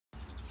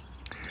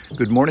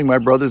Good morning, my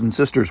brothers and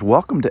sisters.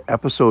 Welcome to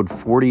episode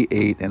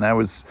 48. And I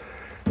was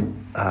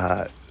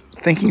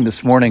thinking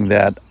this morning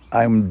that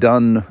I'm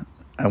done.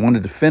 I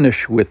wanted to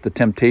finish with the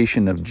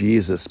temptation of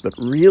Jesus, but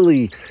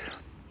really,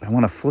 I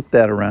want to flip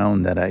that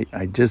around, that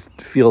I just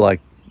feel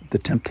like the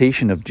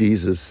temptation of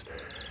Jesus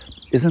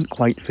isn't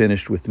quite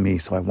finished with me.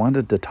 So I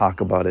wanted to talk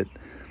about it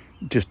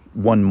just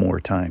one more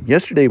time.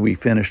 Yesterday, we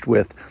finished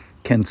with,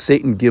 can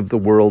Satan give the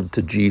world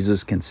to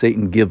Jesus? Can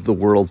Satan give the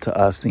world to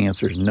us? The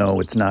answer is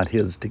no, it's not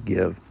his to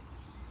give.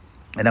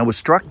 And I was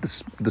struck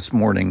this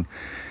morning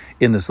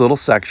in this little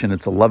section,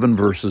 it's 11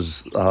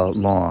 verses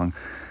long,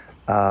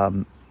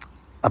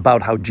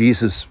 about how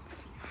Jesus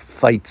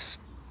fights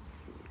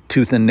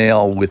tooth and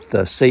nail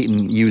with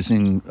Satan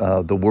using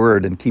the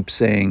word and keeps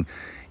saying,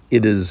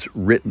 it is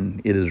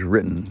written, it is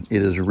written,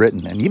 it is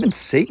written. And even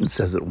Satan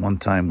says it one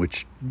time,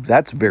 which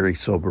that's very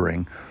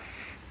sobering,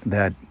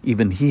 that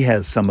even he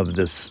has some of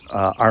this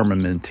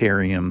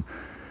armamentarium.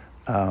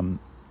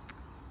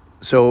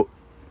 So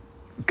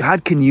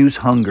God can use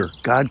hunger.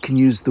 God can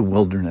use the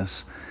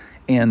wilderness.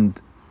 And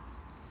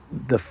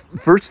the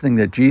first thing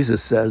that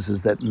Jesus says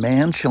is that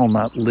man shall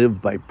not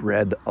live by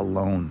bread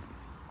alone,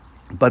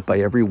 but by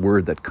every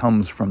word that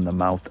comes from the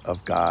mouth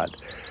of God.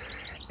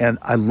 And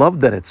I love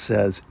that it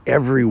says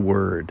every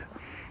word,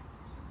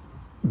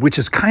 which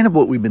is kind of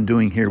what we've been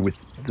doing here with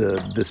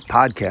this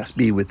podcast,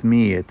 Be With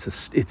Me.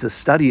 It's a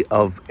study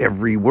of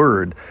every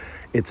word.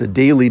 It's a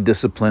daily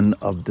discipline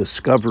of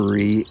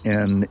discovery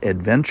and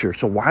adventure.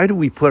 So why do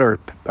we put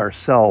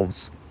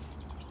ourselves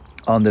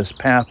on this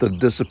path of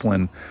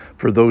discipline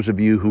for those of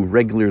you who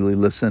regularly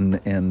listen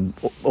and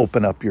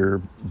open up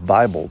your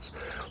Bibles?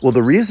 Well,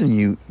 the reason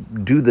you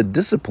do the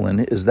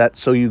discipline is that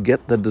so you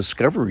get the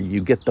discovery,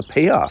 you get the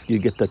payoff, you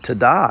get the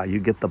ta-da,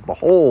 you get the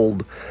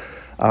behold.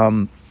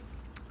 And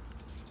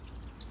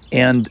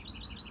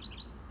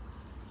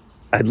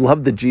I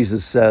love that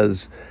Jesus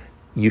says,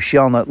 you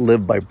shall not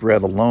live by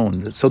bread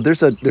alone. So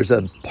there's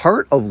a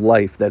part of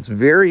life that's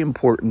very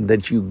important,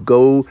 that you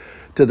go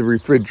to the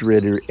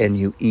refrigerator and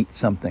you eat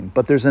something.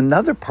 But there's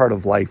another part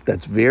of life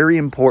that's very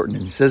important.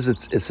 And it says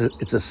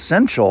it's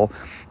essential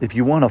if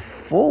you want a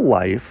full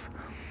life.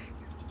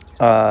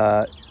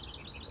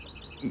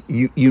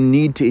 You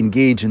need to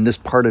engage in this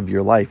part of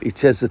your life. It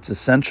says it's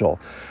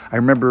essential. I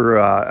remember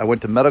I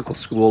went to medical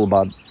school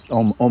about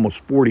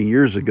almost 40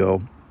 years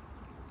ago,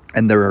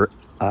 and there are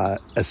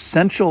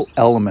essential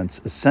elements,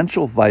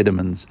 essential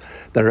vitamins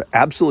that are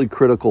absolutely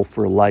critical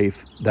for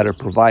life that are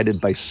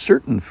provided by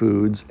certain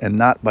foods and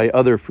not by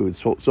other foods.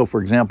 So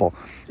for example,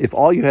 if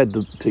all you had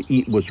to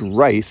eat was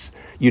rice,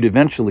 you'd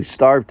eventually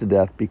starve to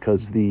death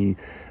because the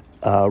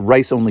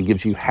rice only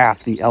gives you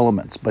half the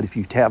elements. But if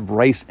you have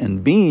rice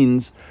and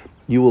beans,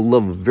 you will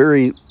live a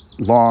very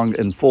long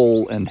and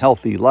full and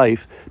healthy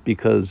life,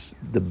 because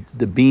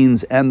the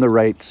beans and the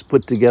rice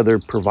put together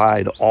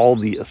provide all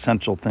the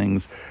essential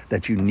things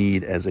that you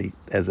need as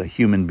a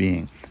human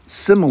being.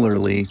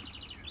 Similarly,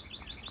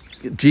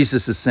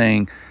 Jesus is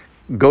saying,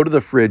 go to the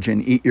fridge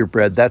and eat your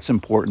bread. That's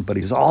important. But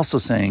he's also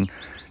saying,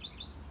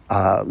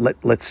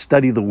 let's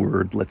study the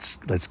word.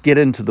 Let's get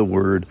into the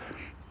word.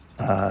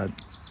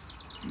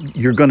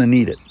 You're going to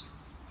need it.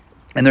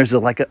 And there's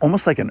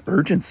almost like an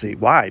urgency.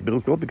 Why?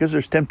 Well, because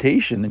there's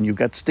temptation, and you've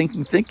got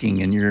stinking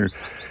thinking, and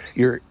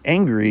you're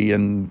angry,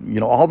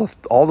 and all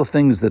the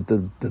things that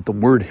the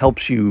word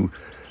helps you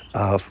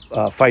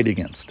fight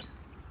against.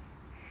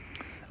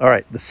 All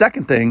right. The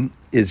second thing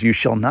is, you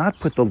shall not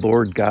put the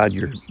Lord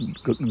your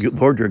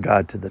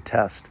God to the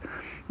test.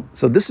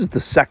 So this is the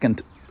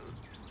second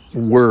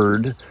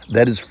word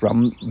that is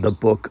from the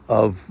book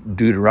of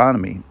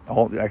Deuteronomy.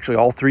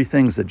 All three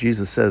things that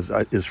Jesus says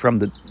is from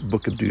the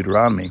book of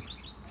Deuteronomy,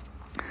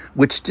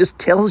 which just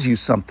tells you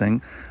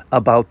something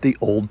about the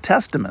Old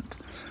Testament,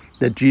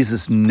 that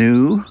Jesus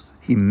knew,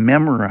 he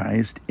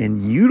memorized,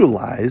 and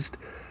utilized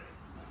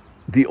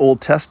the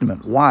Old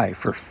Testament. Why?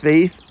 For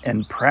faith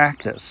and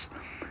practice.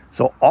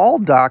 So all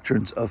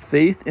doctrines of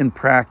faith and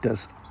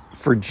practice,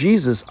 for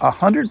Jesus,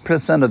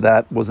 100% of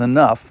that was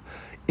enough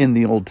in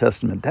the Old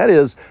Testament. That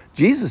is,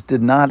 Jesus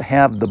did not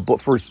have the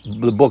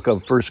book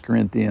of 1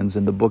 Corinthians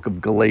and the book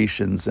of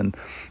Galatians and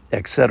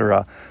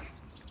etc.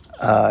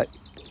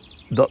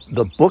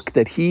 The book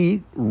that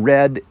he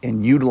read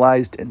and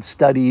utilized and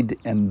studied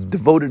and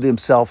devoted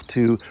himself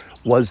to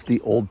was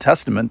the Old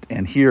Testament.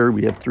 And here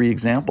we have three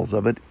examples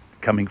of it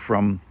coming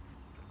from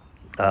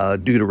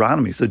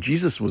Deuteronomy. So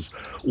Jesus was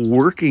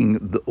working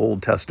the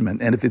Old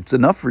Testament. And if it's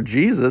enough for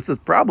Jesus,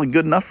 it's probably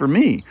good enough for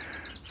me.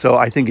 So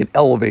I think it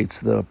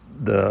elevates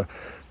the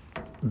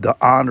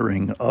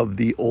honoring of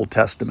the Old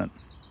Testament.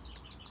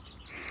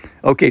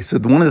 Okay, so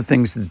one of the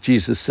things that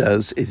Jesus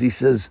says is, he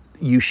says,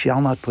 you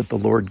shall not put the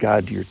Lord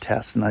God to your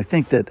test. And I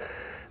think that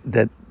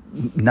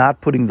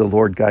not putting the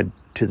Lord God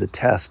to the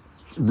test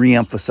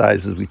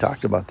reemphasizes, we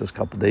talked about this a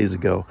couple days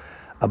ago,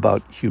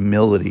 about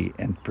humility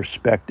and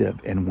perspective.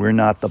 And we're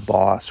not the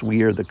boss.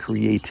 We are the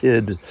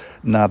created,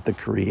 not the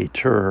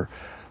creator.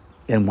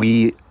 And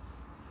we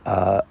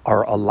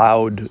are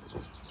allowed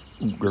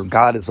where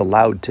God is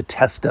allowed to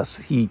test us.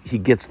 He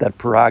gets that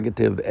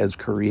prerogative as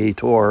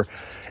creator,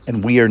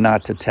 and we are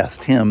not to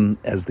test him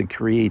as the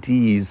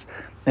createes.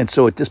 And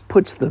so it just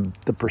puts the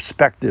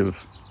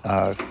perspective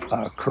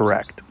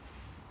correct.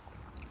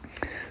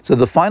 So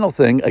the final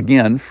thing,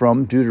 again,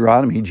 from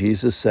Deuteronomy,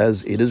 Jesus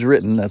says, it is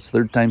written, that's the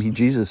third time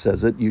Jesus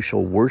says it, you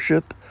shall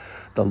worship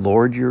the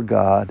Lord your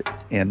God,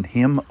 and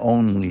him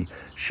only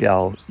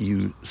shall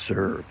you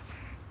serve.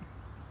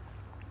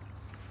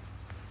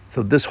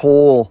 So this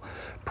whole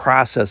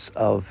process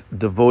of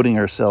devoting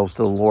ourselves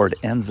to the Lord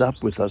ends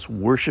up with us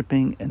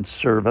worshiping and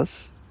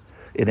service.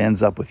 It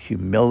ends up with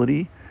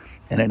humility,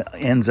 and it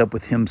ends up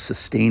with him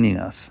sustaining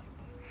us.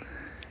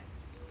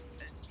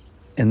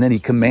 And then he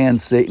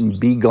commands Satan,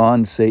 be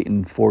gone,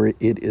 Satan, for it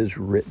is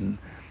written.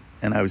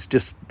 And I was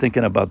just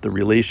thinking about the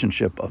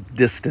relationship of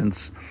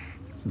distance,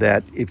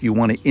 that if you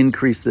want to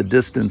increase the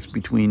distance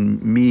between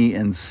me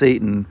and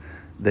Satan,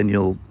 then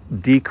you'll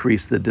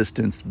decrease the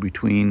distance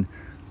between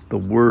the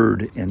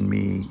Word and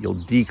me. You'll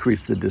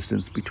decrease the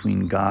distance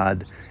between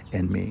God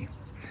and me.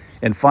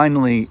 And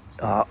finally,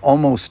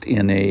 almost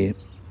in a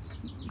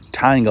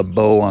tying a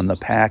bow on the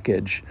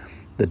package,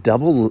 the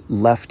devil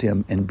left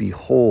him, and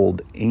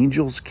behold,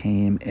 angels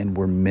came and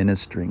were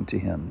ministering to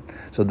him.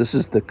 So this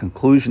is the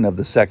conclusion of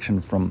the section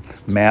from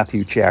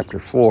Matthew chapter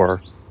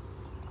 4,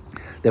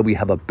 that we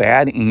have a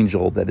bad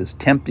angel that is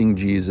tempting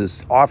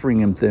Jesus, offering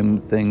him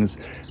things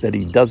that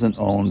he doesn't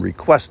own,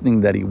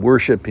 requesting that he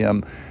worship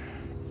him.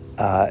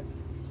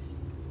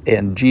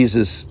 And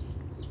Jesus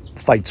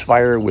fights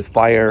fire with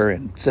fire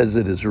and says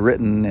it is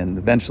written, and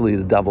eventually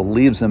the devil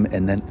leaves him.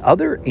 And then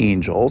other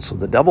angels, so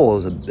the devil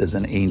is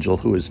an angel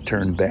who has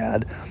turned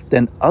bad,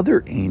 then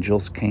other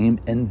angels came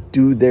and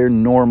do their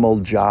normal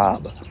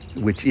job,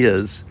 which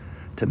is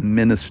to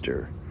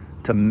minister,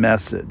 to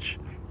message.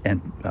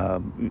 And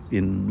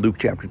in Luke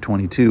chapter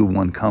 22,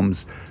 one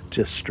comes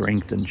to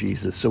strengthen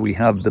Jesus. So we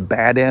have the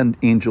bad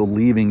angel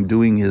leaving,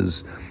 doing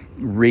his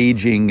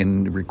raging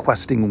and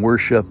requesting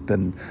worship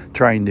and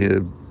trying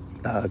to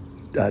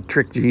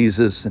trick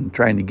Jesus and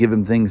trying to give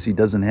him things he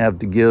doesn't have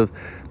to give.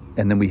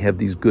 And then we have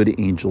these good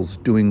angels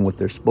doing what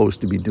they're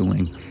supposed to be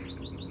doing,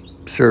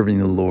 serving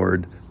the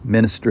Lord,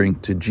 ministering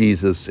to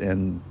Jesus,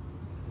 and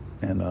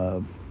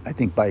I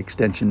think by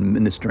extension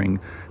ministering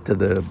to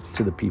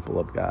the people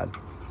of God.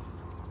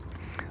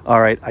 All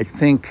right, I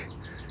think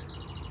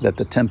that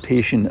the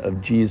temptation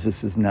of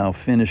Jesus is now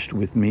finished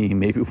with me.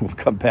 Maybe we'll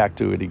come back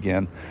to it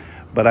again,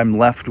 but I'm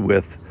left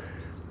with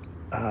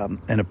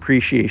an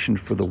appreciation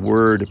for the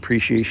Word,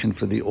 appreciation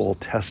for the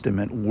Old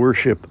Testament,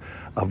 worship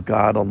of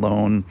God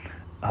alone,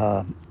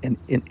 and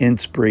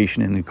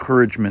inspiration and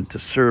encouragement to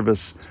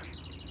service,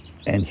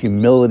 and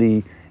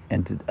humility,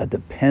 and a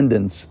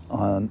dependence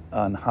on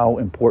how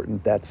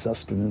important that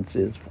sustenance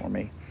is for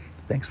me.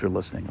 Thanks for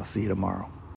listening. I'll see you tomorrow.